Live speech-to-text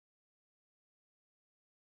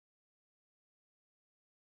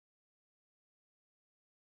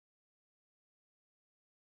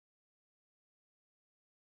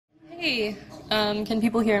Hey, can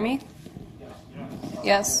people hear me?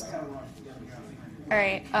 Yes. All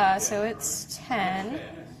right, so it's 10.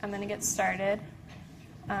 I'm going to get started.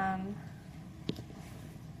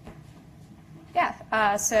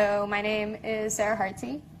 So my name is Sara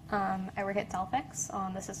Hartse. I work at Delphix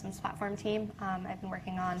on the systems platform team. I've been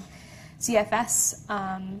working on ZFS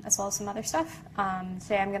as well as some other stuff.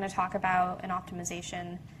 Today I'm going to talk about an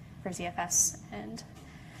optimization for ZFS, and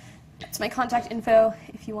that's my contact info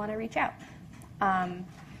if you want to reach out.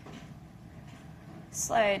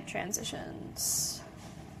 Slide transitions.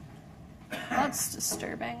 That's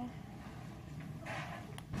disturbing.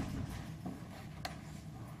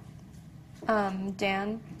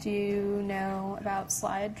 Dan, do you know about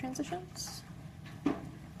slide transitions?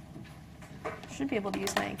 Should be able to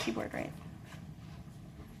use my keyboard, right?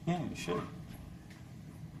 Yeah, you should.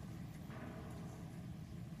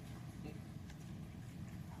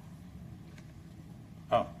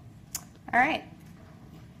 Oh. All right.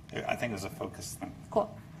 I think it was a focus thing.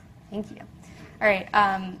 Cool. Thank you. All right.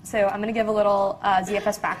 So I'm going to give a little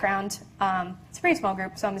ZFS background. It's a pretty small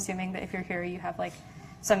group, so I'm assuming that if you're here, you have like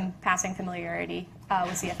some passing familiarity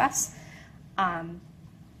with ZFS.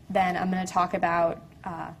 Then I'm going to talk about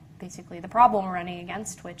basically the problem we're running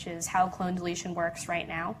against, which is how clone deletion works right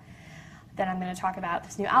now. Then I'm going to talk about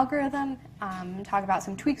this new algorithm, talk about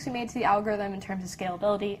some tweaks we made to the algorithm in terms of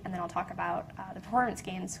scalability, and then I'll talk about the performance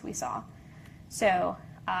gains we saw. So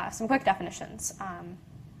some quick definitions.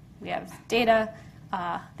 We have data.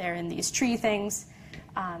 They're in these tree things.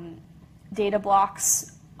 Data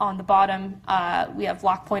blocks on the bottom. We have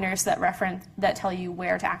block pointers that tell you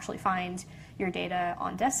where to actually find your data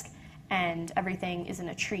on disk, and everything is in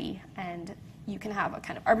a tree. And you can have a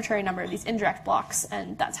kind of arbitrary number of these indirect blocks,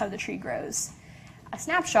 and that's how the tree grows. A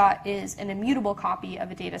snapshot is an immutable copy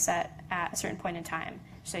of a data set at a certain point in time.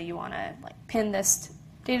 So you want to pin this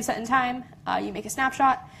data set in time, you make a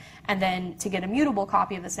snapshot, and then to get a mutable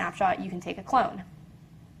copy of the snapshot, you can take a clone.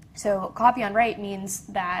 So copy on write means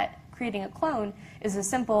that creating a clone is as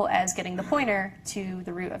simple as getting the pointer to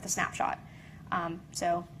the root of the snapshot.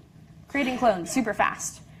 So creating clones, super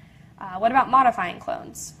fast. What about modifying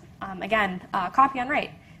clones? Again, copy on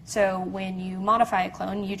write. So when you modify a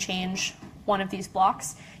clone, you change one of these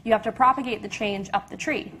blocks. You have to propagate the change up the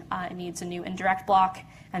tree. It needs a new indirect block,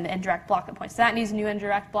 and the indirect block that points to that needs a new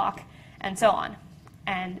indirect block, and so on.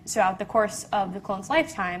 And so out the course of the clone's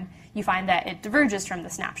lifetime, you find that it diverges from the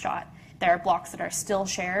snapshot. There are blocks that are still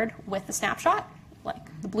shared with the snapshot,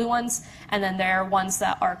 like the blue ones, and then there are ones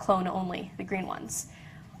that are clone only, the green ones.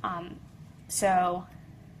 So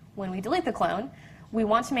when we delete the clone, we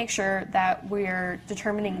want to make sure that we're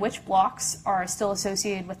determining which blocks are still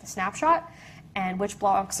associated with the snapshot and which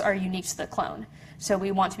blocks are unique to the clone. So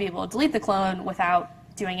we want to be able to delete the clone without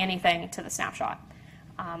doing anything to the snapshot.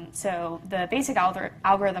 So the basic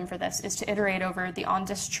algorithm for this is to iterate over the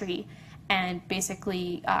on-disk tree and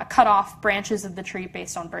basically cut off branches of the tree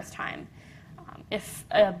based on birth time. If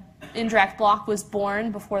an indirect block was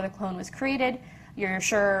born before the clone was created, you're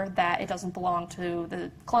sure that it doesn't belong to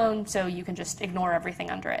the clone, so you can just ignore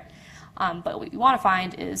everything under it. But what you want to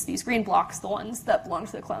find is these green blocks, the ones that belong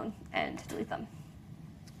to the clone, and delete them.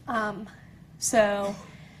 So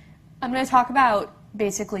I'm going to talk about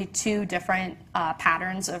basically two different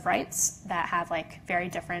patterns of writes that have very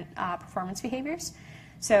different performance behaviors.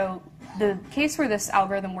 So the case where this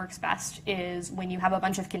algorithm works best is when you have a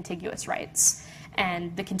bunch of contiguous writes.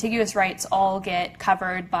 And the contiguous writes all get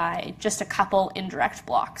covered by just a couple indirect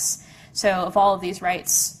blocks. So if all of these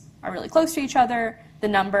writes are really close to each other, the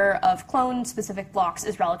number of clone-specific blocks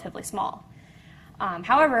is relatively small.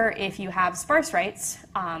 However, if you have sparse writes,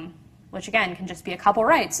 which again can just be a couple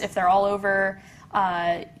writes, if they're all over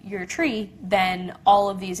your tree, then all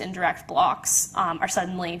of these indirect blocks are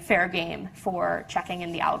suddenly fair game for checking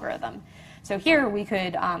in the algorithm. So here we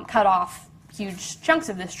could cut off huge chunks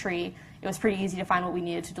of this tree. It was pretty easy to find what we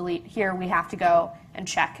needed to delete. Here we have to go and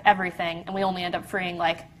check everything, and we only end up freeing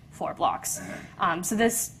 4 blocks. So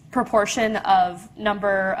this proportion of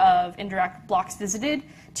number of indirect blocks visited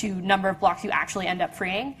to number of blocks you actually end up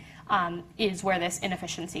freeing is where this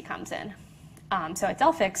inefficiency comes in. So at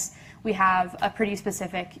Delphix, we have a pretty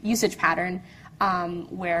specific usage pattern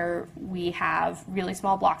where we have really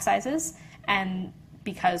small block sizes, and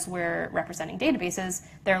because we're representing databases,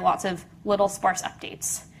 there are lots of little sparse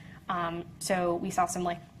updates. So we saw some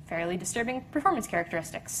fairly disturbing performance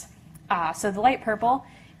characteristics. So the light purple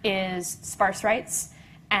is sparse writes,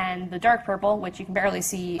 and the dark purple, which you can barely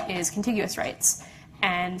see, is contiguous writes.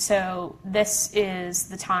 And so this is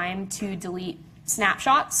the time to delete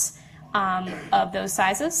snapshots of those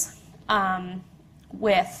sizes.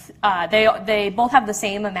 with, they both have the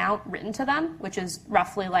same amount written to them, which is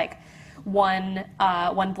roughly like one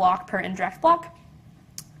block per indirect block.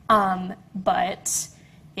 But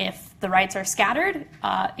if the writes are scattered,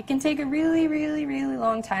 it can take a really, really, really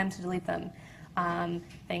long time to delete them.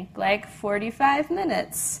 Think like 45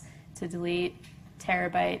 minutes to delete a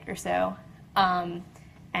terabyte or so.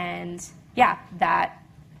 And yeah, that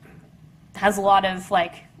has a lot of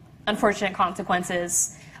like unfortunate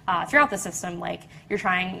consequences throughout the system. Like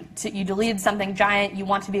you deleted something giant, you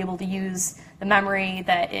want to be able to use the memory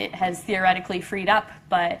that it has theoretically freed up,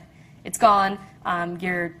 but it's gone.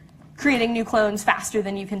 You're creating new clones faster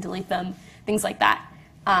than you can delete them, things like that.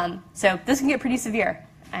 So this can get pretty severe,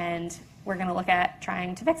 and we're going to look at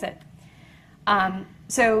trying to fix it.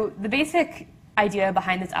 So the basic idea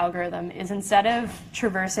behind this algorithm is, instead of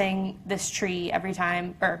traversing this tree every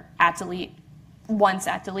time, or once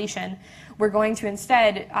at deletion, we're going to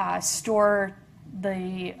instead store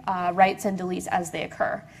the writes and deletes as they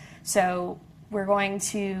occur. So we're going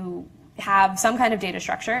to have some kind of data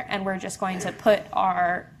structure, and we're just going to put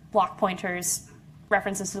our block pointers,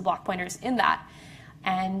 references to the block pointers in that.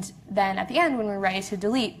 And then at the end, when we're ready to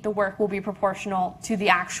delete, the work will be proportional to the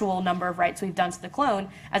actual number of writes we've done to the clone,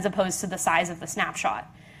 as opposed to the size of the snapshot.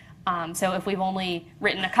 So if we've only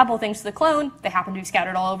written a couple things to the clone, they happen to be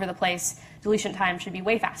scattered all over the place, deletion time should be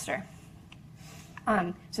way faster.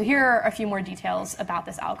 So here are a few more details about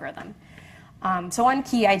this algorithm. So one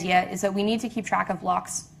key idea is that we need to keep track of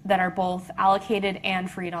blocks that are both allocated and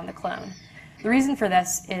freed on the clone. The reason for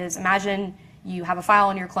this is, imagine you have a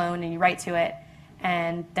file in your clone and you write to it,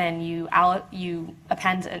 and then you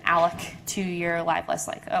append an alloc to your live list,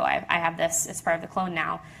 like, oh, I have this, it's part of the clone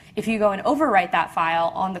now. If you go and overwrite that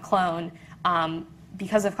file on the clone,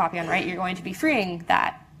 because of copy on write, you're going to be freeing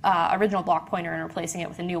that original block pointer and replacing it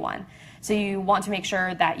with a new one. So you want to make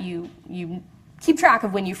sure that you keep track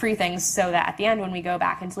of when you free things, so that at the end, when we go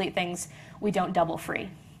back and delete things, we don't double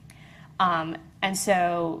free. And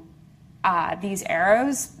so these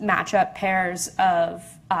arrows match up pairs of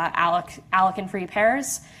alloc and free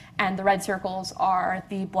pairs, and the red circles are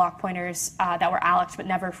the block pointers that were alloced but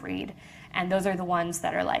never freed, and those are the ones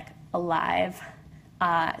that are like alive.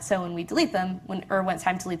 So when we delete them, when it's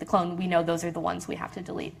time to delete the clone, we know those are the ones we have to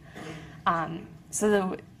delete.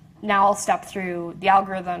 Now I'll step through the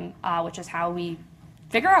algorithm, which is how we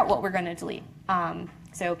figure out what we're going to delete.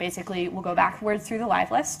 So basically, we'll go backwards through the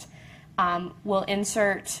live list. We'll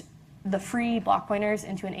insert the free block pointers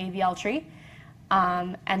into an AVL tree,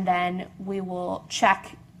 and then we will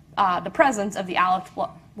check the presence of the alloc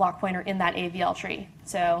block pointer in that AVL tree.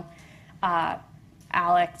 So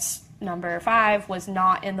alloc number 5 was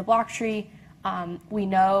not in the block tree. We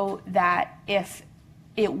know that if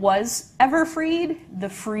it was ever freed, the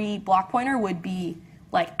free block pointer would be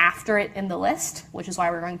like after it in the list, which is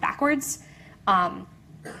why we're going backwards.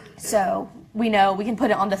 So we know we can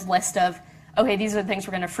put it on this list of, okay, these are the things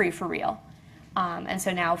we're going to free for real. And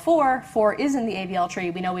so now 4 is in the AVL tree.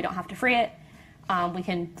 We know we don't have to free it. We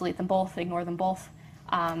can delete them both, ignore them both.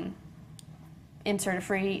 Insert a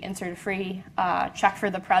free, check for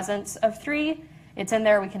the presence of 3. It's in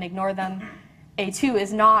there, we can ignore them. A2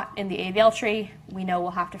 is not in the AVL tree. We know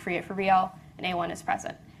we'll have to free it for real, and A1 is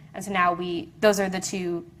present. And so now those are the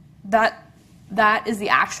two, that is the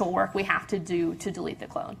actual work we have to do to delete the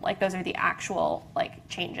clone. Like, those are the actual like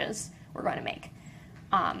changes we're going to make.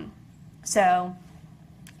 So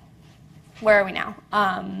where are we now?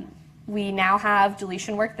 We now have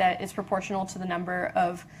deletion work that is proportional to the number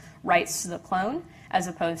of writes to the clone, as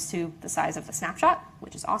opposed to the size of the snapshot,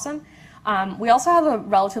 which is awesome. We also have a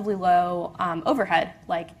relatively low overhead.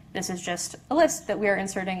 Like, this is just a list that we are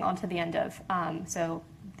inserting onto the end of. So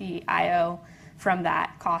the I/O from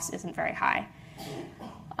that cost isn't very high.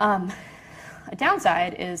 A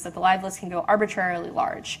downside is that the live list can go arbitrarily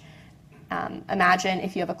large. Imagine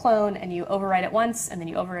if you have a clone and you overwrite it once, and then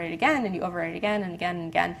you overwrite it again, and you overwrite it again, and again, and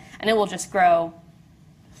again, and it will just grow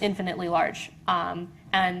infinitely large.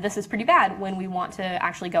 And this is pretty bad when we want to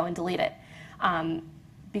actually go and delete it.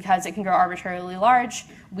 Because it can grow arbitrarily large,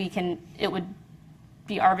 it would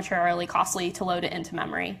be arbitrarily costly to load it into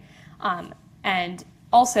memory. And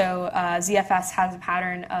also, ZFS has a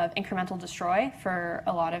pattern of incremental destroy for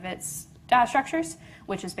a lot of its data structures,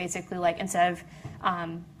 which is basically like, instead of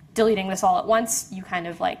deleting this all at once, you kind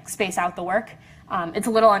of like space out the work. It's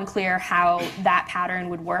a little unclear how that pattern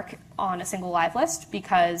would work on a single live list,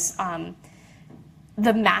 because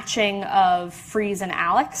the matching of frees and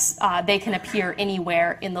allocs, they can appear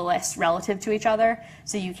anywhere in the list relative to each other,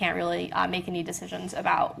 so you can't really make any decisions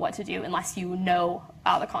about what to do unless you know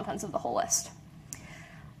the contents of the whole list.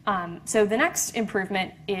 So the next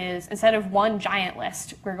improvement is, instead of one giant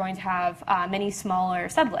list, we're going to have many smaller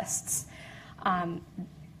sublists.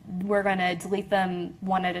 We're going to delete them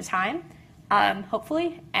one at a time,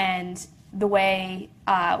 hopefully, and the way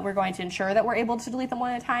we're going to ensure that we're able to delete them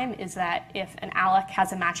one at a time is that if an alloc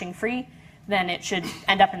has a matching free, then it should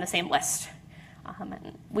end up in the same list.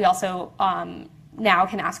 And we also now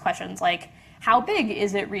can ask questions like, how big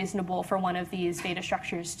is it reasonable for one of these data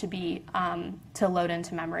structures to be to load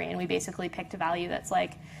into memory? And we basically picked a value that's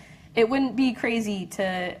like, it wouldn't be crazy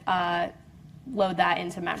to load that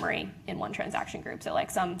into memory in one transaction group, so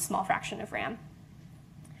like some small fraction of RAM.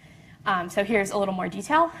 So here's a little more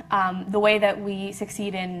detail. The way that we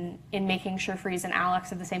succeed in making sure frees and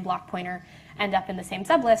allocs of the same block pointer end up in the same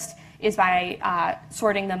sublist is by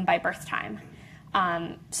sorting them by birth time.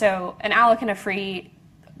 So an alloc and a free,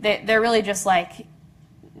 they're really just like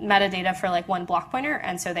metadata for like one block pointer,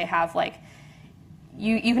 and so they have like,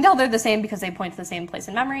 you can tell they're the same because they point to the same place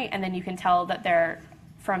in memory, and then you can tell that they're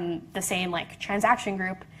from the same like transaction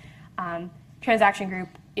group. Transaction group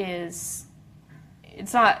is,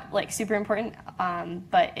 it's not like super important,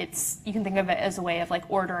 but you can think of it as a way of like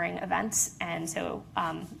ordering events, and so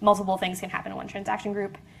multiple things can happen in one transaction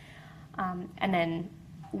group. And then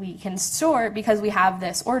we can store, because we have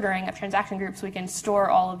this ordering of transaction groups, we can store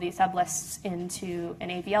all of these sublists into an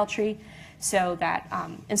AVL tree so that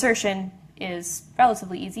insertion is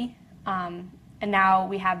relatively easy. And now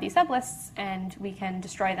we have these sublists and we can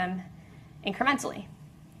destroy them incrementally.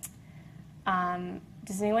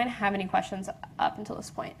 Does anyone have any questions up until this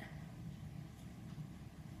point?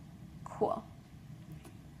 Cool.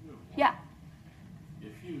 Yeah.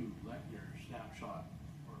 If you let your snapshot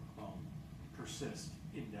or clone persist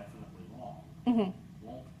indefinitely long,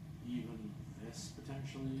 won't even this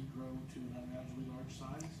potentially grow to an unmanageably large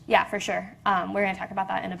size? Yeah, for sure. We're going to talk about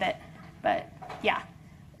that in a bit. But yeah,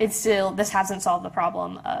 it's still, this hasn't solved the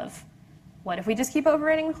problem of what if we just keep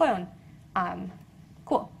overwriting the clone?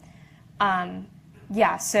 Cool.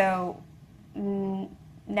 Yeah, so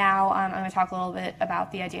now I'm going to talk a little bit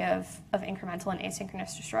about the idea of incremental and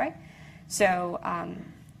asynchronous destroy. So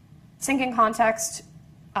sync in context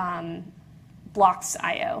blocks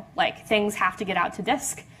I/O. Like, things have to get out to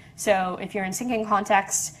disk. So if you're in syncing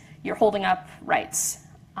context, you're holding up writes.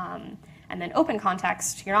 And then open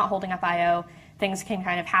context, you're not holding up I/O. Things can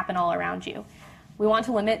kind of happen all around you. We want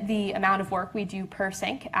to limit the amount of work we do per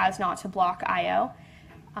sync as not to block I/O.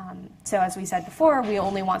 So as we said before, we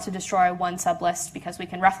only want to destroy one sublist because we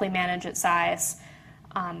can roughly manage its size.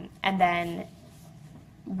 And then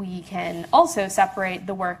we can also separate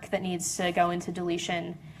the work that needs to go into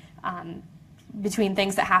deletion between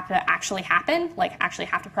things that have to actually happen, like actually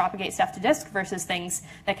have to propagate stuff to disk, versus things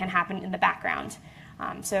that can happen in the background.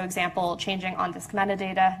 So example, changing on-disk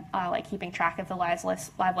metadata, like keeping track of the live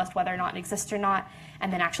list, whether or not it exists or not,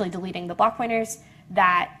 and then actually deleting the block pointers.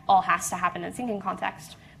 That all has to happen in syncing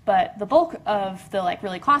context. But the bulk of the like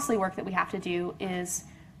really costly work that we have to do is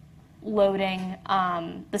loading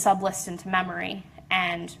the sublist into memory,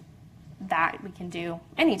 and that we can do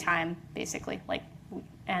anytime, basically. Like,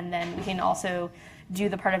 and then we can also do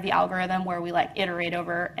the part of the algorithm where we like iterate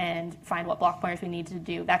over and find what block pointers we need to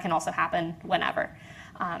do. That can also happen whenever.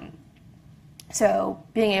 So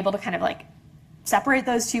being able to kind of like separate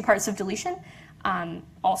those two parts of deletion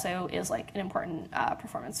also is like an important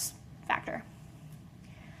performance factor.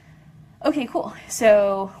 Okay, cool.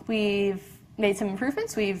 So we've made some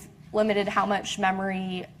improvements. We've limited how much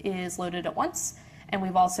memory is loaded at once, and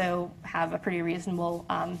we've also have a pretty reasonable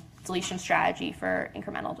deletion strategy for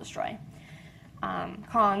incremental destroy.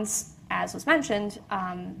 Cons, as was mentioned,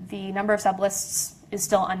 the number of sublists is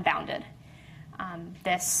still unbounded.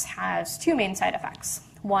 This has two main side effects.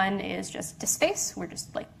 One is just disk space. We're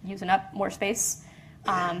just like using up more space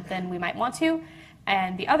than we might want to.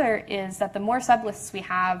 And the other is that the more sublists we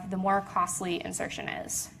have, the more costly insertion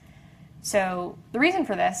is. So the reason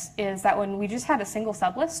for this is that when we just had a single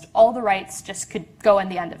sublist, all the writes just could go in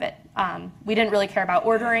the end of it. We didn't really care about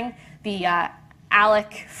ordering. The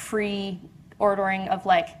alloc-free ordering of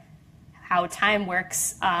like how time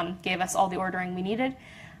works gave us all the ordering we needed.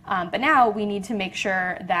 But now we need to make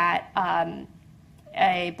sure that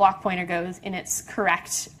a block pointer goes in its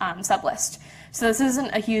correct sublist. So this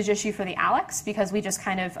isn't a huge issue for the allocs because we just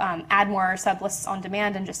kind of add more sublists on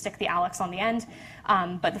demand and just stick the allocs on the end.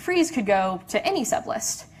 But the frees could go to any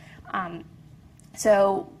sublist.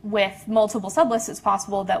 So with multiple sublists, it's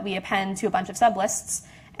possible that we append to a bunch of sublists,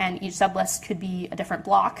 and each sublist could be a different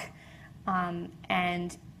block,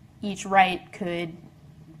 and each write could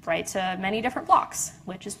write to many different blocks,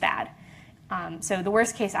 which is bad. So the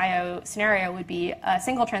worst case I/O scenario would be a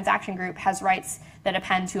single transaction group has writes that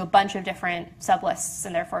append to a bunch of different sublists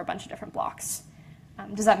and therefore a bunch of different blocks.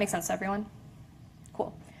 Does that make sense to everyone?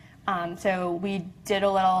 Cool. So we did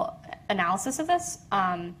a little analysis of this.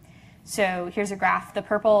 So here's a graph. The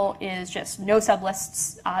purple is just no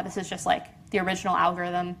sublists. This is just like the original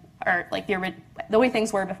algorithm, or like the way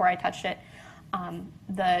things were before I touched it.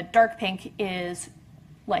 The dark pink is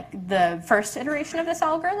like the first iteration of this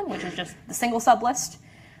algorithm, which is just the single sublist,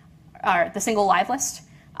 or the single live list.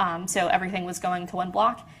 So everything was going to one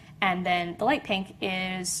block. And then the light pink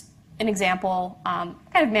is an example, kind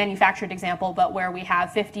of manufactured example, but where we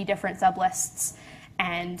have 50 different sublists,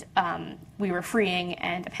 and we were freeing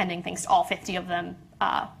and appending things to all 50 of them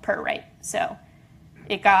per write. So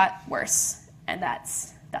it got worse, and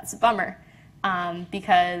that's a bummer.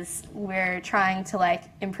 Because we're trying to like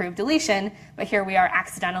improve deletion, but here we are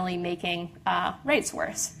accidentally making writes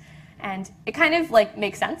worse. And it kind of like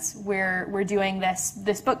makes sense. We're doing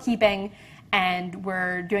this bookkeeping, and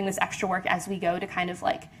we're doing this extra work as we go to kind of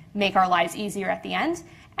like make our lives easier at the end.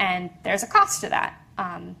 And there's a cost to that.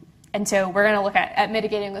 And so we're going to look at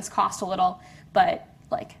mitigating this cost a little, but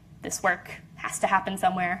like this work has to happen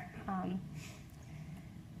somewhere.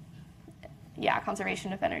 Yeah,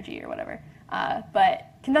 conservation of energy or whatever. But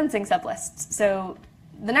condensing sublists. So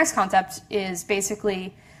the next concept is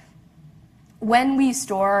basically when we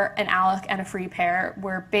store an alloc and a free pair,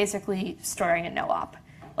 we're basically storing a no-op.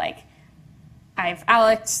 Like, I've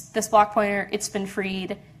alloced this block pointer, it's been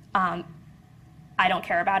freed, I don't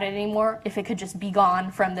care about it anymore. If it could just be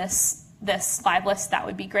gone from this live list, that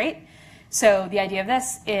would be great. So the idea of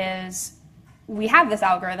this is we have this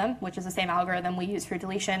algorithm, which is the same algorithm we use for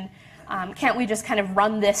deletion. Can't we just kind of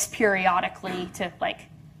run this periodically to like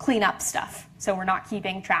clean up stuff so we're not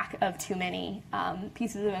keeping track of too many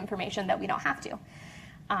pieces of information that we don't have to?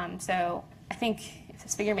 So I think if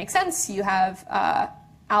this figure makes sense, you have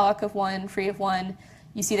alloc of one, free of one,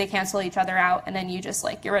 you see they cancel each other out, and then you just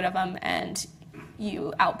like get rid of them and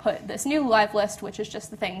you output this new live list, which is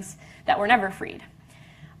just the things that were never freed.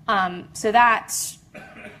 So that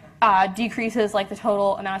decreases like the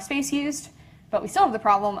total amount of space used. But we still have the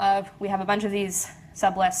problem of we have a bunch of these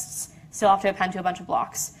sublists, still have to append to a bunch of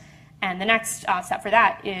blocks. And the next step for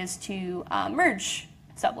that is to merge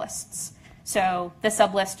sublists. So this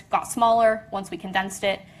sublist got smaller once we condensed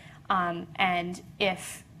it. And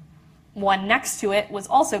if one next to it was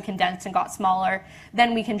also condensed and got smaller,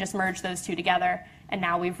 then we can just merge those two together. And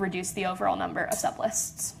now we've reduced the overall number of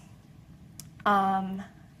sublists.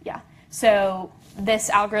 Yeah. So this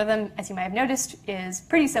algorithm, as you might have noticed, is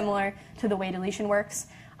pretty similar to the way deletion works.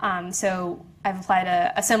 So I've applied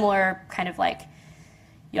a similar kind of like,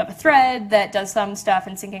 you have a thread that does some stuff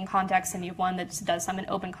in syncing context, and you have one that does some in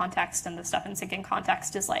open context, and the stuff in syncing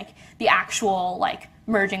context is like the actual like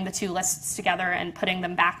merging the two lists together and putting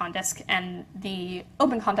them back on disk, and the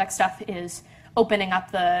open context stuff is opening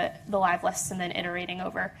up the live lists and then iterating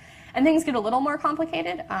over. And things get a little more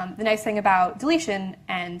complicated. The nice thing about deletion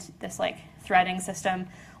and this like threading system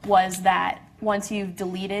was that once you've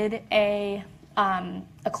deleted a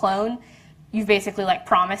clone, you've basically like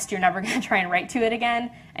promised you're never going to try and write to it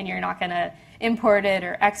again, and you're not going to import it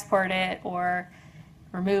or export it or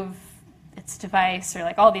remove its device or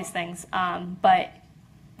like all these things. But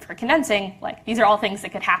for condensing, like these are all things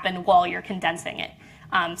that could happen while you're condensing it.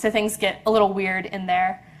 So things get a little weird in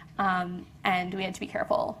there, and we had to be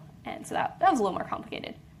careful. And so that was a little more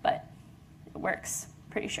complicated, but it works,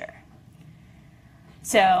 pretty sure.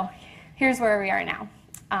 So here's where we are now.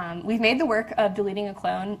 We've made the work of deleting a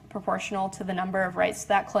clone proportional to the number of writes to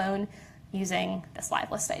that clone using this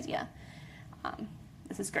live list idea.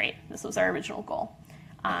 This is great. This was our original goal.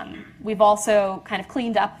 We've also kind of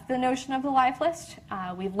cleaned up the notion of the live list.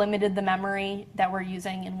 We've limited the memory that we're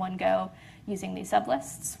using in one go using these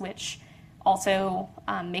sublists, which also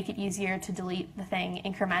make it easier to delete the thing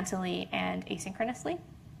incrementally and asynchronously.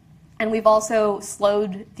 And we've also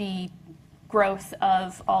slowed the growth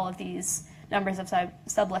of all of these numbers of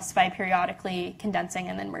sublists by periodically condensing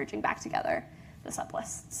and then merging back together the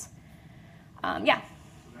sublists. Yeah.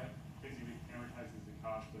 So that basically amortizes the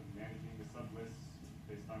cost of managing the sublists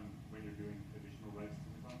based on when you're doing additional writes to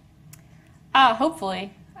the clone?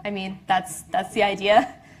 Hopefully. I mean, that's the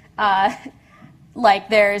idea. Like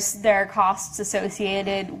there are costs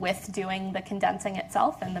associated with doing the condensing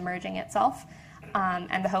itself and the merging itself,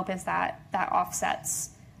 and the hope is that that offsets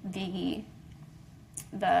the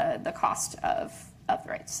cost of the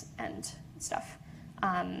writes and stuff.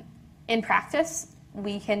 In practice,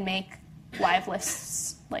 we can make live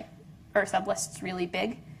lists or sublists really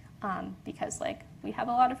big because like we have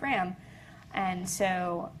a lot of RAM, and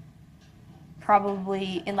so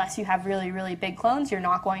probably, unless you have really, really big clones, you're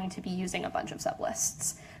not going to be using a bunch of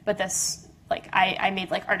sublists. But this, like, I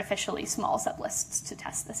made like artificially small sublists to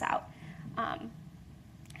test this out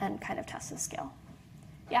and kind of test the scale.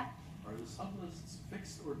 Yeah? Are the sublists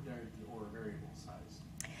fixed or variable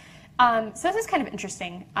size? So this is kind of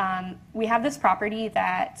interesting. We have this property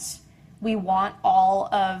that we want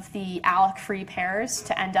all of the alloc-free pairs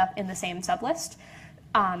to end up in the same sublist.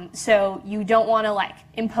 So you don't want to like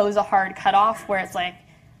impose a hard cutoff where it's like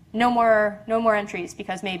no more entries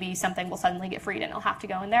because maybe something will suddenly get freed and it'll have to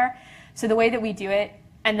go in there. So the way that we do it,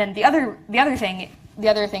 and then the other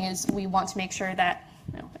thing is we want to make sure that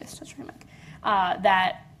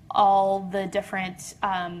that all the different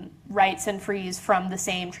writes and frees from the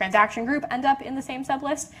same transaction group end up in the same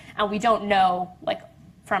sublist, and we don't know like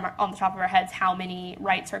on the top of our heads how many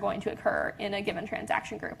writes are going to occur in a given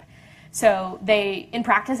transaction group. So they, in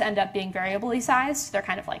practice, end up being variably sized. They're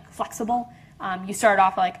kind of like flexible. You start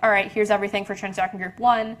off like, all right, here's everything for transaction group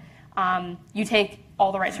 1. You take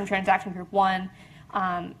all the writes from transaction group 1.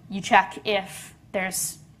 You check if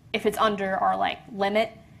it's under our like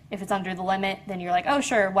limit. If it's under the limit, then you're like, oh,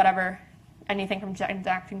 sure, whatever. Anything from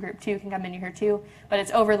transaction group 2 can come in here too. But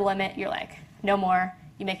it's over the limit, you're like, no more.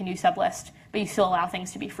 You make a new sublist, but you still allow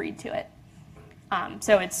things to be freed to it.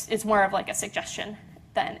 So it's more of like a suggestion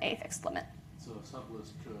than a fixed limit. So a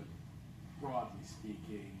sublist could, broadly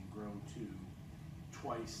speaking, grow to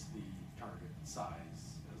twice the target size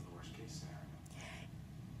as the worst case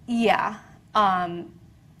scenario. Yeah,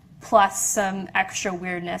 plus some extra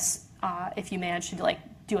weirdness if you manage to like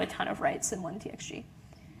do a ton of writes in one TXG. Do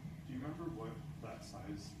you remember what that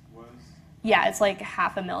size was? Yeah, it's like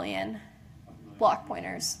 500,000 block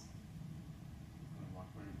pointers. Block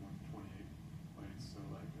pointers 128 bytes, so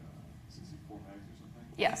like 64 megs or something?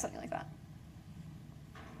 Yeah, something like that.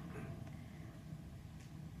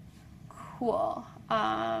 Cool.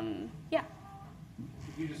 Yeah.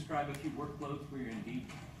 Could you describe a few workloads where you're indeed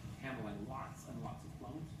handling lots and lots of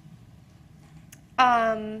clones?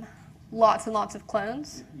 Lots and lots of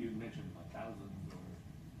clones. You mentioned like thousands, or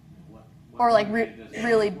what Or like might this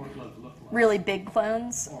really, workloads look like? really big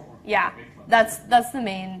clones. Or Yeah, big clones. that's the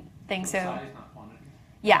main thing. So size, not quantity.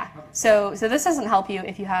 yeah, so this doesn't help you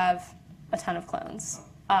if you have a ton of clones.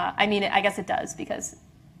 I mean, I guess it does because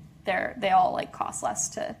they all like cost less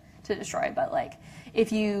to destroy. But like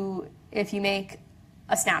if you make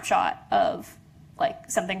a snapshot of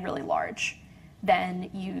like something really large, then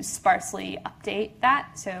you sparsely update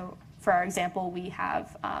that. So for our example, we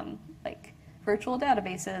have like virtual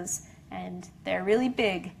databases, and they're really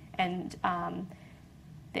big, and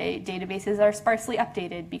the databases are sparsely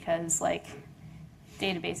updated because like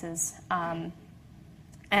databases.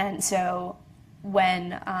 And so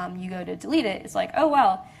when you go to delete it, it's like, oh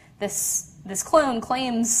well, this clone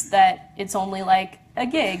claims that it's only like a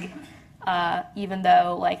gig, even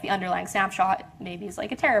though like the underlying snapshot maybe is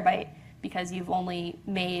like a terabyte because you've only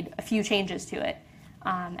made a few changes to it.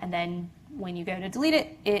 And then when you go to delete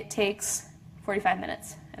it, it takes 45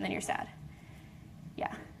 minutes, and then you're sad.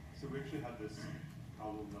 Yeah. So we actually had this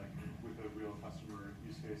problem like with a real customer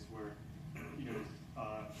use case where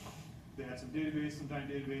they had some database, some giant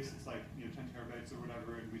database. It's like 10 terabytes or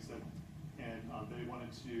whatever, and we said, and they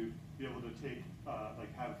wanted to be able to take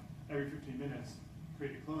like have every 15 minutes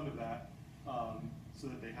create a clone of that so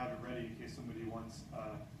that they have it ready in case somebody wants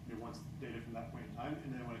wants data from that point in time,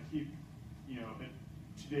 and they want to keep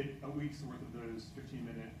a week's worth of those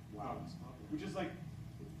 15-minute clones, which is like.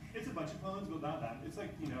 It's a bunch of clones, but not that. It's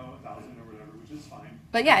like, 1,000 or whatever, which is fine.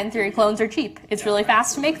 But yeah, in theory, clones are cheap. It's really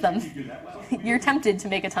fast to make them. You do that well. You're tempted to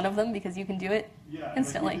make a ton of them because you can do it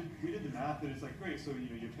instantly. Like we did the math, and it's like, great, so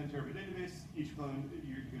you have 10 terabyte database, each clone,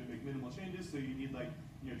 you're going to make minimal changes, so you need like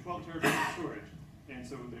 12 terabytes of storage. And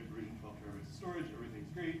so they provision 12 terabytes of storage, everything's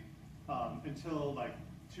great, until like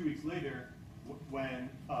 2 weeks later, when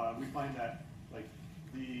we find that like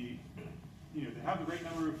they have the right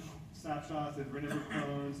number of snapshots, they have the right number of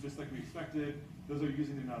clones, just like we expected. Those are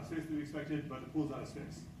using the amount of space that we expected, but the pool's out of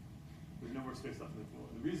space. There's no more space left in the pool.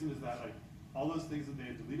 And the reason is that like all those things that they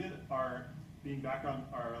have deleted are being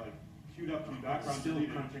are like queued up to be background Still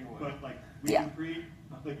deleted. crunching away. But like we can create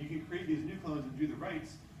you can create these new clones and do the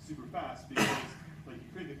writes super fast because like you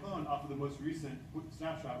create the clone off of the most recent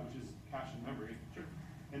snapshot, which is cached in memory. Sure.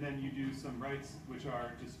 And then you do some writes, which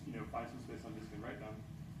are just find some space on disk and write them.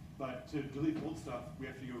 But to delete the old stuff, we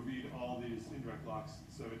have to go read all these indirect blocks.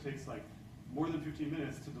 So it takes like more than 15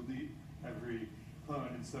 minutes to delete every clone,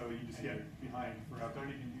 and so you just get behind forever. Don't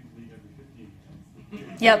even delete every 15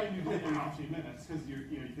 minutes. Yep. You delete every 15 minutes because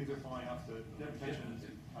things are falling off the retention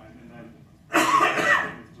time, and then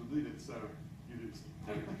it's deleted, so you lose.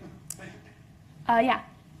 Yeah.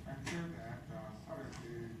 I'm sure that part of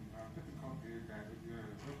the difficulty that with your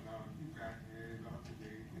workload, you got a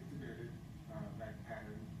relatively integrated back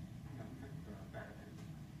pattern, database.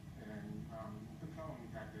 And the clone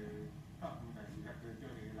had the problem that you have to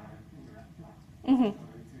do a lot of indirect blocks to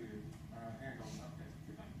handle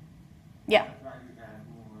updates. Yeah. That's why you have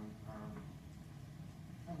more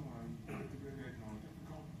integrated, more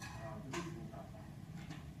difficult deletion process.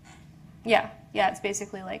 Yeah. Yeah, it's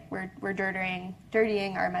basically like we're dirtying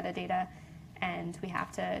our metadata, and we have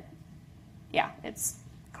to, yeah, it's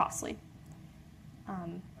costly.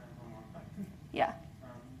 Yeah.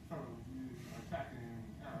 So you are tracking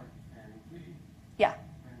out and read, Yeah.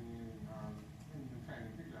 and you're trying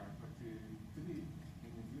to figure out what to delete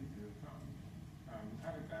when you delete the account.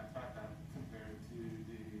 How did that compare to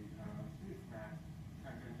the space map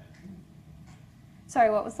condensing? Sorry,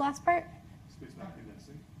 what was the last part? Space map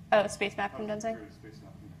condensing. Oh, space map How does it condensing. compare to space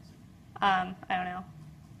map condensing? I don't know.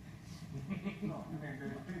 No, I mean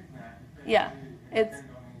the space map. Is Yeah, basically it's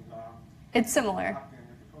handling, it's similar. locked in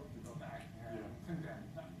with the code to go back and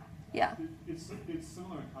condense that. Yeah. It's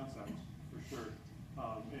similar in concept, for sure.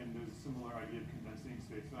 And there's a similar idea of condensing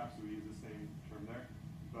space maps, so we use the same term there.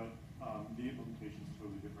 But the implementation is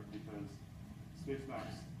totally different because space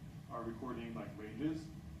maps are recording like ranges,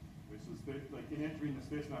 which is like in entering the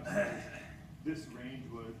space map says this range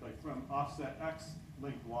was like from offset X,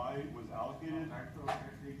 length Y was allocated. So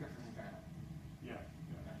actually different data. Yeah.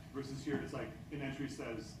 Versus here, it's like an entry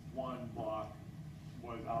says one block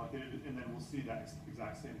was allocated, and then we'll see that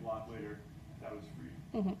exact same block later that was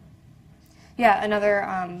free. Yeah, another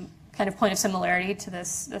kind of point of similarity to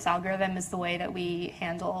this algorithm is the way that we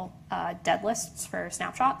handle dead lists for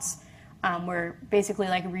snapshots. We're basically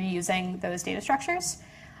like reusing those data structures,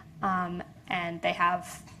 and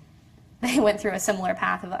they went through a similar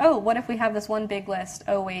path of, oh, what if we have this one big list?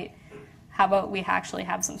 Oh, wait, how about we actually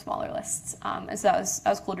have some smaller lists? And so that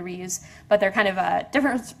was cool to reuse, but they're kind of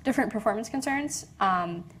different performance concerns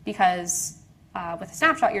because with a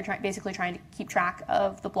snapshot, you're basically trying to keep track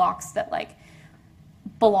of the blocks that like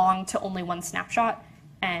belong to only one snapshot,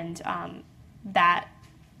 and that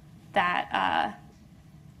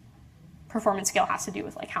performance scale has to do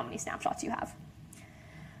with like how many snapshots you have.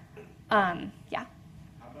 Yeah.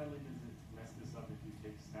 How badly does it mess this up if you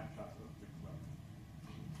take snapshots of the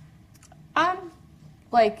clone?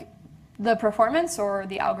 Like the performance or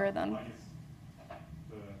the algorithm? I guess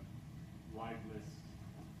the live list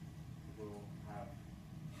will have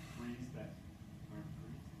frees that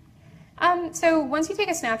aren't free. So once you take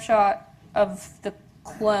a snapshot of the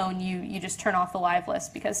clone, you just turn off the live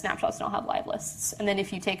list because snapshots don't have live lists. And then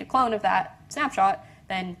if you take a clone of that snapshot,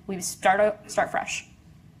 then we start fresh.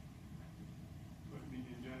 But I mean,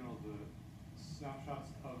 in general, the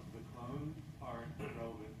snapshots of the clone aren't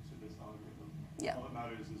relevant to this algorithm. Yeah. All that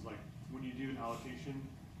matters is like when you do an allocation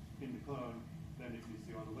in the clone, then if you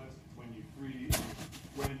see on the list, when you free,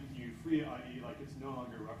 i.e. like it's no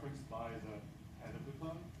longer referenced by the head of the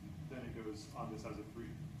clone, then it goes on this as a free.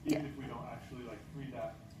 Even if we don't actually like free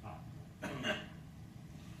that,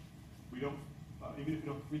 even if we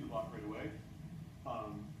don't free the block right away,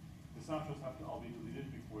 the snapshots have to all be deleted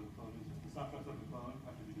before the clone is. The snapshots of the clone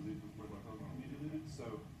have to be deleted before the clone can be deleted.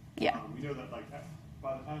 So we know that like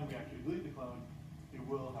by the time we actually delete the clone, it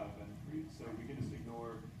will have been freed. So we can just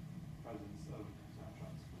ignore presence of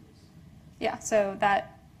snapshots for this. Yeah. So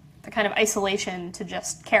the kind of isolation to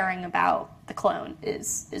just caring about the clone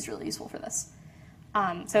is really useful for this.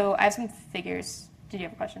 So I have some figures. Did you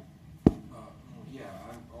have a question? Yeah,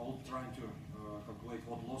 I'm all trying to calculate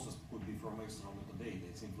what losses could be from external metadata.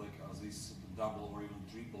 It seems like this double or even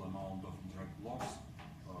triple amount of direct loss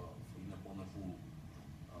on a pool,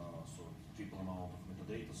 so triple amount of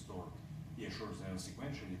metadata stored. Yeah, sure,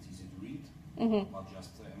 sequentially it's easy to read, but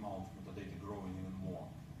just the amount of metadata growing even more.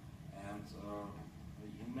 And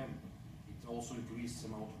it also increases the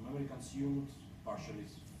amount of memory consumed, partially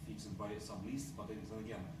fixed by sublists, but then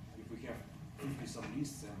again, if we have 50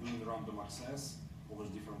 sublists and doing random access over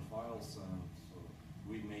different files, and so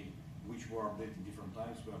which were updated different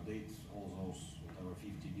times, we update all those, whatever,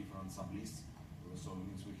 50 different sublists, so it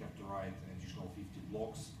means we have to write additional 50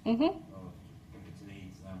 blocks to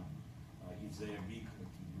concatenate them. If they are big,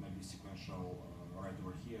 it may be sequential right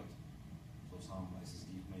over here, so some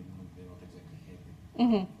SSDs they're not exactly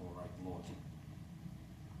happy for write logic.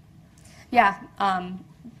 Yeah.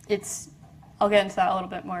 I'll get into that a little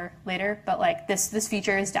bit more later, but like this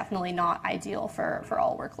feature is definitely not ideal for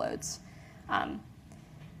all workloads.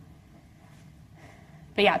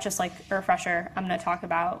 But yeah, just like a refresher, I'm going to talk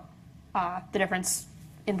about the difference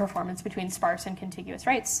in performance between sparse and contiguous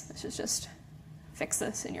writes. This is just fix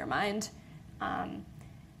this in your mind.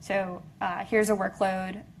 Here's a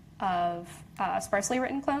workload of a sparsely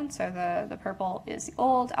written clone. So the purple is the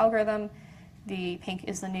old algorithm, the pink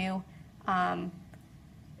is the new.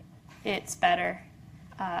 It's better,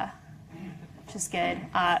 which is good.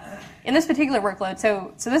 In this particular workload,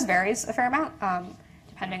 so this varies a fair amount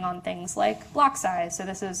depending on things like block size. So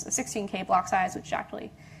this is a 16K block size, which is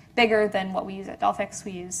actually bigger than what we use at Delphix.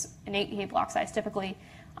 We use an 8K block size typically,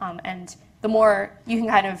 and the more you can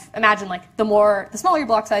kind of imagine, like the smaller your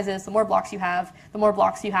block size is, the more blocks you have, the more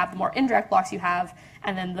indirect blocks you have,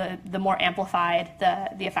 and then the more amplified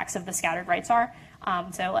the effects of the scattered writes are.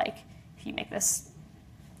 So like if you make this,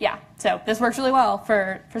 yeah, so this works really well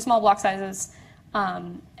for small block sizes,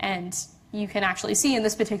 and you can actually see in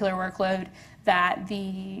this particular workload that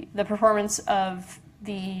the performance of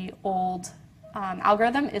the old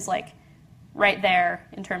algorithm is like right there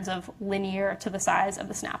in terms of linear to the size of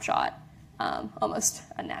the snapshot, almost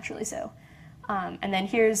unnaturally so. And then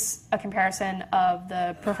here's a comparison of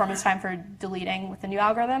the performance time for deleting with the new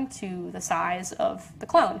algorithm to the size of the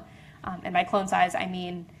clone. And by clone size, I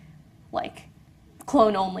mean like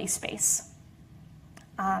clone-only space.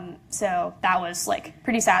 So that was like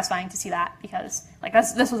pretty satisfying to see that, because like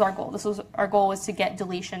this was our goal. Our goal was to get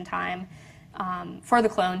deletion time for the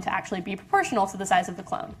clone to actually be proportional to the size of the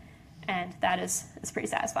clone, and that is pretty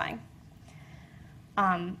satisfying.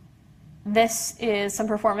 This is some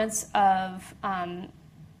performance of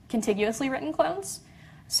contiguously written clones.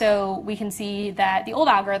 So we can see that the old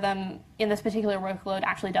algorithm in this particular workload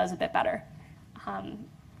actually does a bit better.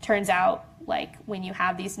 Turns out, like when you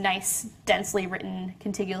have these nice, densely written,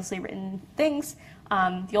 contiguously written things,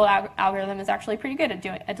 the old algorithm is actually pretty good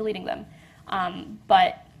at deleting them.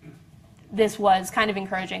 But this was kind of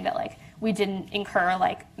encouraging that like we didn't incur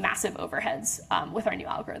like massive overheads with our new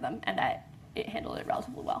algorithm, and that it handled it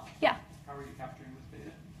relatively well. Yeah. How are you capturing this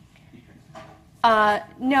data?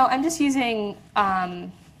 No, I'm just using.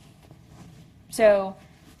 So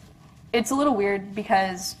it's a little weird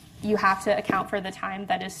because you have to account for the time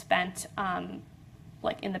that is spent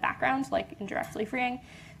like in the background, like indirectly freeing.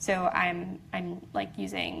 So I'm like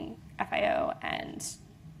using FIO and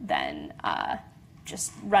then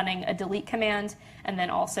just running a delete command, and then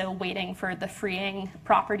also waiting for the freeing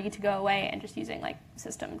property to go away, and just using like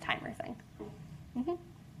system timer thing.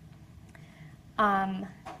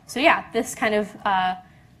 So yeah, this kind of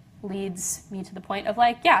leads me to the point of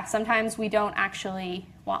like, yeah, sometimes we don't actually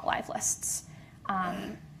want live lists.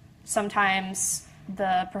 Sometimes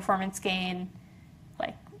the performance gain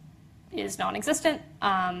like is non-existent,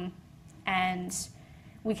 and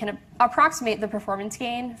we can approximate the performance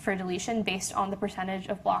gain for deletion based on the percentage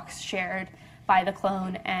of blocks shared by the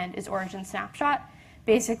clone and its origin snapshot.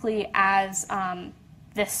 Basically, as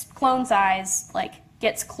this clone size like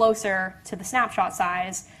gets closer to the snapshot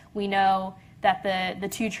size, we know that the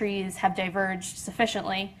two trees have diverged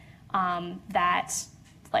sufficiently that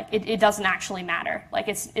like it doesn't actually matter. Like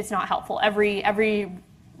it's not helpful. Every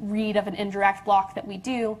read of an indirect block that we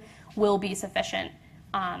do will be sufficient,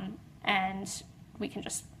 and we can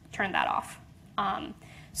just turn that off.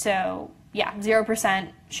 So yeah,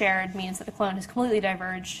 0% shared means that the clone has completely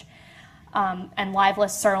diverged, and live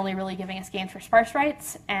lists are only really giving us gains for sparse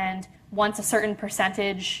writes. And once a certain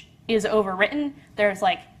percentage is overwritten, there's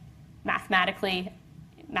like mathematically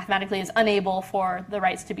is unable for the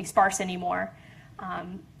writes to be sparse anymore.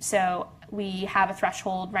 So we have a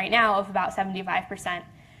threshold right now of about 75%.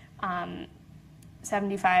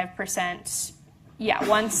 75%, yeah,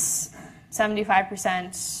 once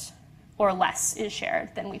 75% or less is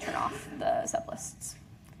shared, then we turn off the sublists.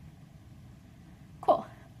 Cool,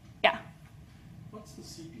 yeah. What's the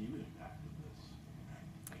CPU impact of this?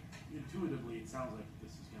 Intuitively, it sounds like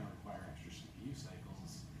this is going to require extra CPU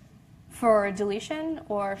cycles. For deletion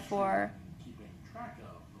or for? Keeping track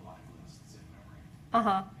of the live lists in memory.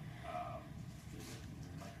 Uh-huh. Is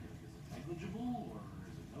it negligible, or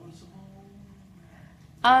is it noticeable?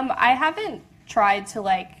 I haven't tried to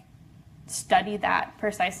like study that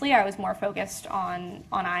precisely. I was more focused on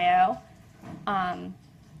I/O.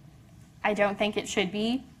 I don't think it should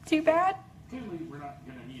be too bad. Clearly, we're not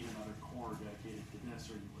going to need another core dedicated to this,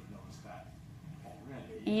 or you would have noticed that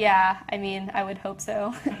already. Yeah, I mean, I would hope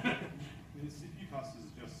so. The CPU cost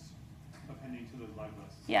is just appending to those live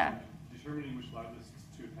lists. Yeah. Determining which live lists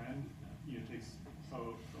to append, takes a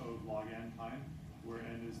log n time, where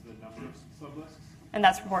n is the number of sublists. And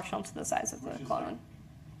that's proportional to the size of the Which is clone. like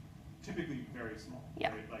typically very small.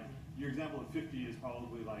 Yeah. Right? Like your example of 50 is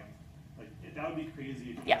probably like that would be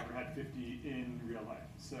crazy if you Yeah. ever had 50 in real life.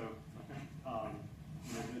 So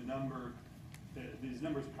these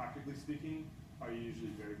numbers, practically speaking, are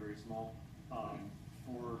usually very, very small.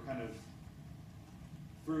 For kind of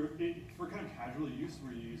For kind of casual use,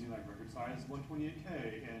 where you're using like record size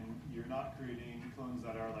 128K, and you're not creating clones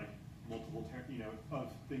that are like multiple,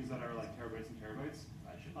 of things that are like terabytes and terabytes,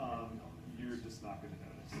 you're just not going to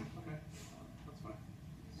notice. Okay, that's fine.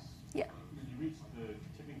 Yeah. When you reach the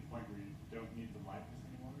tipping point where you don't need the liveness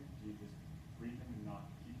anymore, do you just read them and not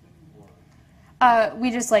keep them, or?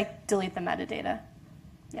 We just like delete the metadata.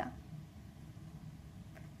 Yeah.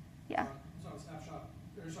 Yeah. So on snapshot,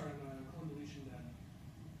 or sorry, on clone deletion, then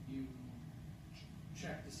you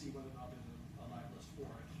check to see whether or not there's a live list for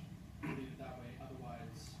it. Delete it that way.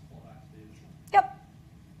 Otherwise, fall back to the original. Yep.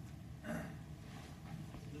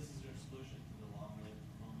 This is your solution to the long-lived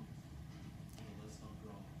clones in the list of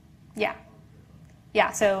grow. Yeah.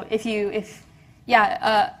 Yeah. So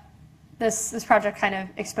this project kind of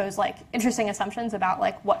exposed like interesting assumptions about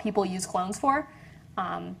like what people use clones for,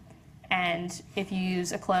 and if you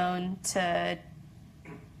use a clone to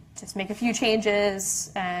just make a few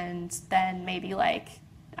changes and then maybe like,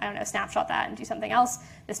 I don't know, snapshot that and do something else,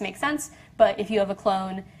 this makes sense. But if you have a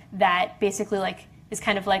clone that basically like is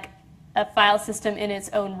kind of like a file system in its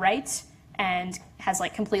own right and has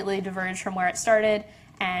like completely diverged from where it started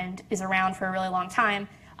and is around for a really long time,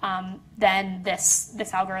 then this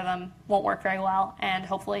algorithm won't work very well, and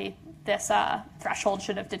hopefully this threshold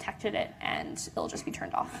should have detected it and it'll just be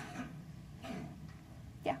turned off.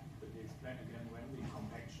 Yeah. Could you explain again when the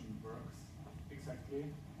compaction works exactly?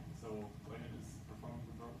 So when it is performing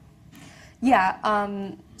the work? Yeah.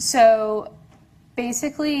 So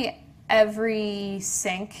basically every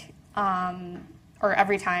sync or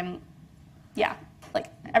every time, like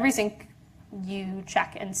every sync you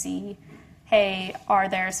check and see, hey, are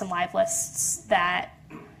there some live lists that,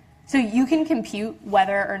 so you can compute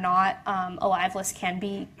whether or not a live list can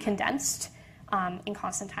be condensed in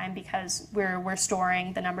constant time, because we're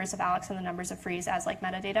storing the numbers of Alex and the numbers of Freeze as like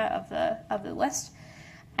metadata of the list.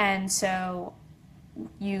 And so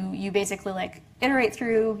you basically like iterate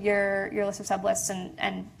through your list of sublists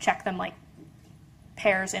and check them like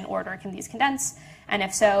pairs in order, can these condense? And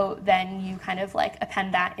if so, then you kind of like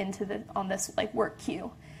append that into on this like work queue.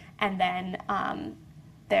 And then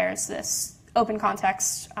there's this open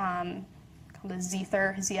context called the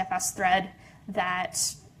ZFS thread that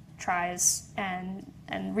tries and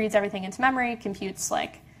reads everything into memory, computes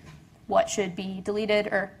like what should be deleted,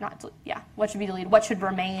 or not, what should be deleted, what should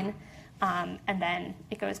remain, and then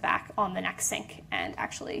it goes back on the next sync and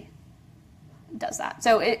actually does that.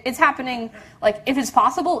 So it's happening, like if it's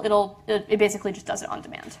possible, it basically just does it on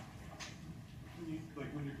demand. When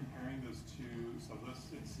you're comparing those two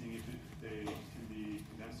sublists and seeing if they can be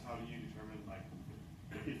condensed, how do you determine like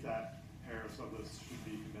if that pair of sublists should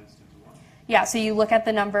be condensed into one? Yeah, so you look at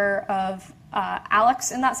the number of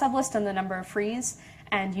Alex in that sublist and the number of Freeze,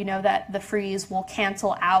 and you know that the Freeze will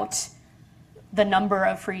cancel out the number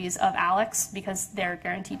of Freeze of Alex because they're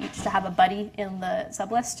guaranteed each to have a buddy in the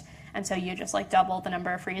sublist. And so you just like double the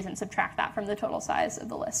number of Freeze and subtract that from the total size of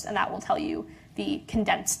the list, and that will tell you the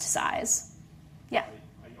condensed size. Yeah?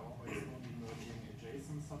 Are you always only merging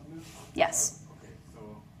adjacent sublists? Yes. Okay, so,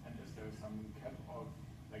 and is there some cap of,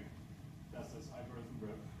 like, does this algorithm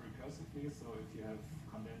work recursively? So if you have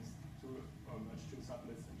condensed merged two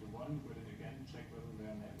sublists into one, will it again check whether they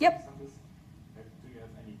are neighboring sublists? Do you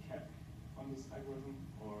have any cap on this algorithm,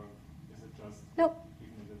 or is it just, nope,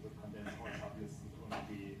 even if it would condense all sublists, it would only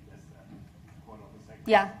be less than a quarter of a second?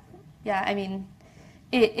 Yeah, I mean,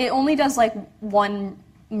 it only does like one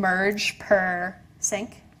merge per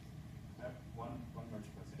sync. One merge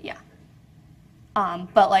per sync. Yeah.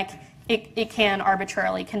 But like it can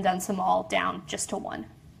arbitrarily condense them all down just to one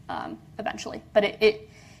eventually. But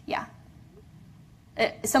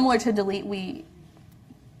similar to delete, we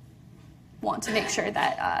want to make sure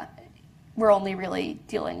that we're only really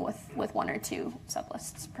dealing with one or two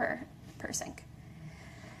sublists per sync.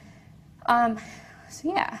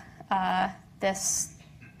 So yeah, this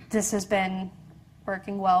has been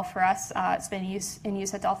working well for us. It's been in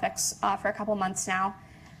use at Delphix for a couple months now.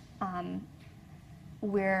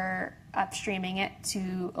 We're upstreaming it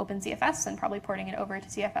to OpenZFS and probably porting it over to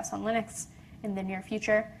ZFS on Linux in the near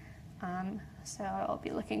future. So I'll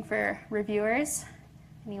be looking for reviewers,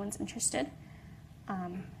 if anyone's interested.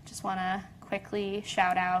 Just want to quickly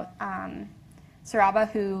shout out Sara,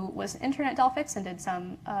 who was an intern at Delphix and did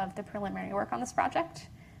some of the preliminary work on this project.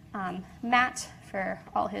 Matt for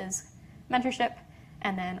all his mentorship,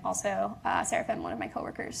 and then also Sara, one of my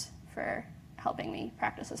coworkers, for helping me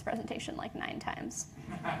practice this presentation like 9 times.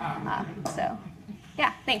 So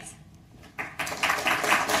yeah, thanks.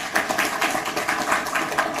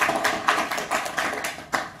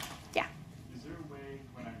 Yeah. Is there a way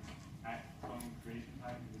when I'm at clone creation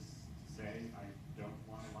time to say I don't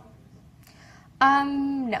want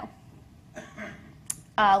No.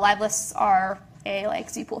 Live lists are a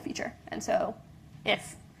zpool feature, and so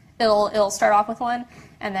if it'll start off with one,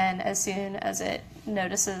 and then as soon as it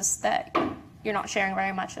notices that you're not sharing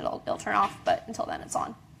very much, it'll turn off. But until then, it's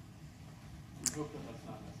on. I hope that that's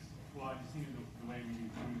not necessary. Well, I just think of the way we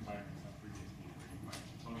use root environments on FreeBSD, where you might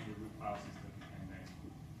clone your root file system and then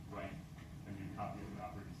write a new copy of the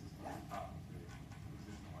operating system on top of the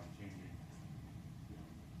system while changing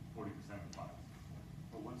 40% of the files.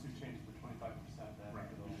 But once you change the 25%, then Right.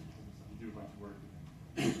 it'll. You do a bunch of work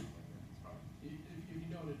and then it's fine. If you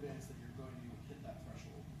know in advance that you're going to hit that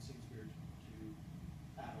threshold, it seems weird to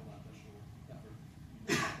add all that additional effort.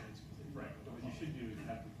 Right, but what you should do is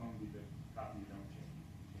have the clone be the copy you don't change.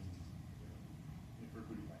 For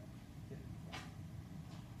GUI file.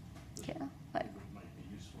 Yeah. But It might be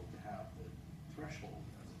useful to have the threshold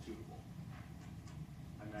as a tunable.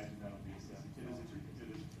 I imagine that'll be a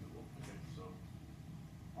It is tunable. Okay, so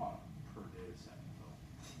on per data set, so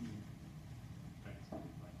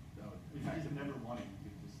that would In fact, to never wanting,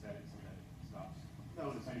 you could just set it so that it stops. That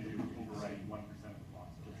was So you overwriting 1% of the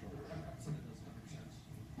blocks. Something that doesn't make sense.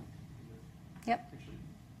 yep. actually,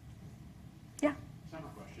 Yeah.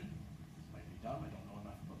 separate question. This might be dumb, I don't know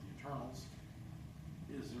enough about the internals.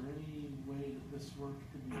 Is there any way that this work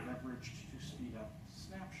could be leveraged to speed up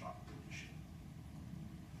snapshot deletion?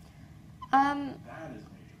 That is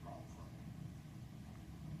a major problem for me.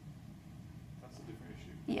 That's a different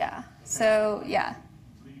issue. Yeah. So yeah.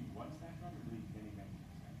 Delete one snapshot or delete many, many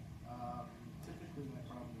snapshots? Typically, my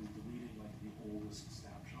problem is deleting like the oldest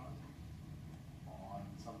snapshot on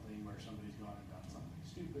something where somebody's gone and done something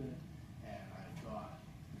stupid, and I've got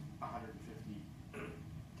 150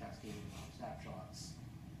 cascading snapshots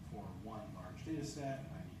for one large data set,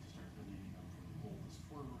 and I need to start deleting them from the oldest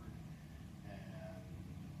forward, and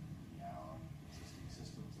yeah, existing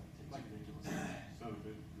systems that takes ridiculous time. So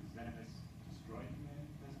the ZFS destroy command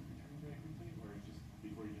doesn't return very quickly, or it's just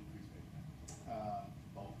before you increase it?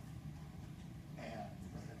 Both. And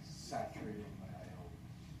saturating my I/O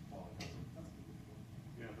while it does it. That's a good one.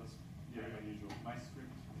 Yeah, that's Very very unusual. unusual. My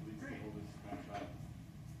script deletes the oldest snapshot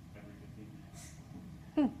every 15 minutes.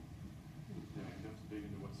 Yeah, you have to dig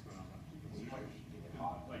into what's going on.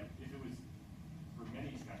 Like, if it was for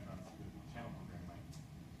many snapshots, the channel program might.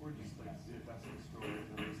 Or just like ZFS destroy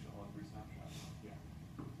the list of all 3 snapshots. Yeah.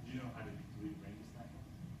 Do you know how to delete range of snapshots?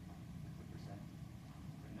 The percent?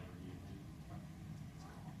 I never needed to.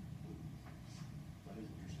 That is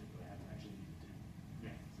interesting, but I haven't actually needed to.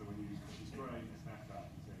 Yeah, so when you destroy a snapshot,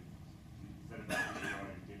 you say, instead of destroy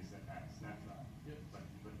data set at snapshot, Yep. but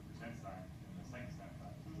you put the percent sign in the second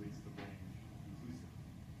snapshot, it deletes the range inclusive.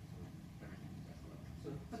 So everything is best left. So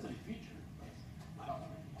that's a neat feature, but I don't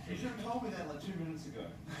know. You should have told me that like 2 minutes ago.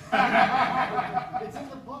 It's in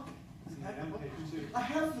the book. It's in the end page too. I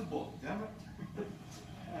have the book, damn it.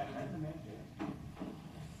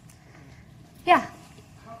 Yeah.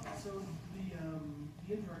 So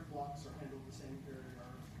the indirect blocks are handled the same, or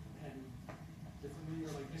are handled differently,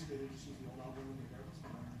 or like basically they just use the old algorithm regardless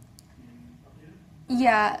when they're being updated?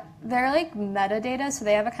 Yeah. They're like metadata, so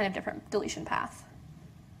they have a kind of different deletion path.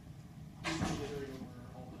 You can iterate over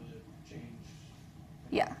all the change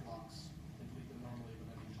Yeah. blocks and delete them normally, but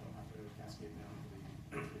then you just don't have to cascade down to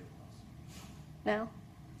the data blocks. No.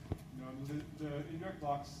 No, the indirect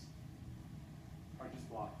blocks are just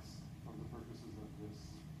blocks for the purposes of this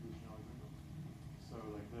solution algorithm. So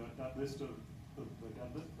like that list of the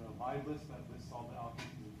live list that lists all the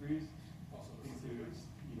allocations and frees Also, includes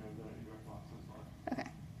the indirect blocks as well. Okay.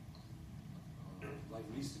 Like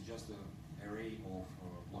list is just an array of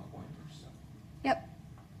block pointers. Yep.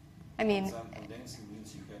 I mean, Then condensing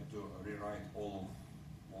means you have to rewrite all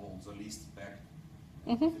the list back.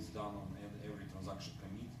 Mhm. If it's done on every transaction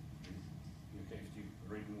commit, you have to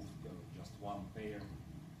remove just one pair,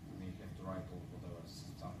 and you have to write all whatever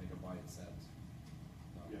some megabytes at.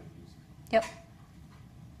 Yeah. yep.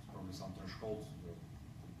 Probably some threshold will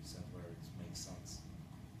be set where it makes sense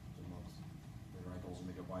to not rewrite all the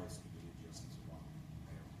megabytes to delete just one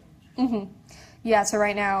pair of pointers. Yeah. So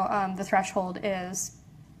right now, the threshold is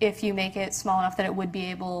if you make it small enough that it would be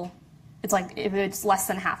able. It's like if it's less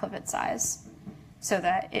than half of its size, so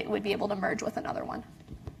that it would be able to merge with another one.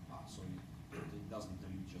 So it doesn't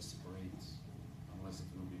delete, just separates unless it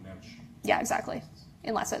will be merged. Yeah, exactly.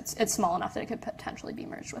 Unless it's small enough that it could potentially be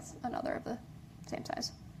merged with another of the same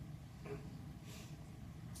size.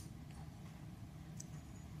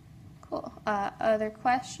 Cool. Other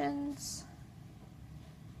questions?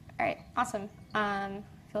 All right, awesome.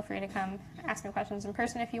 Feel free to come ask me questions in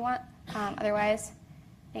person if you want. Otherwise,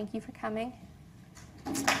 thank you for coming.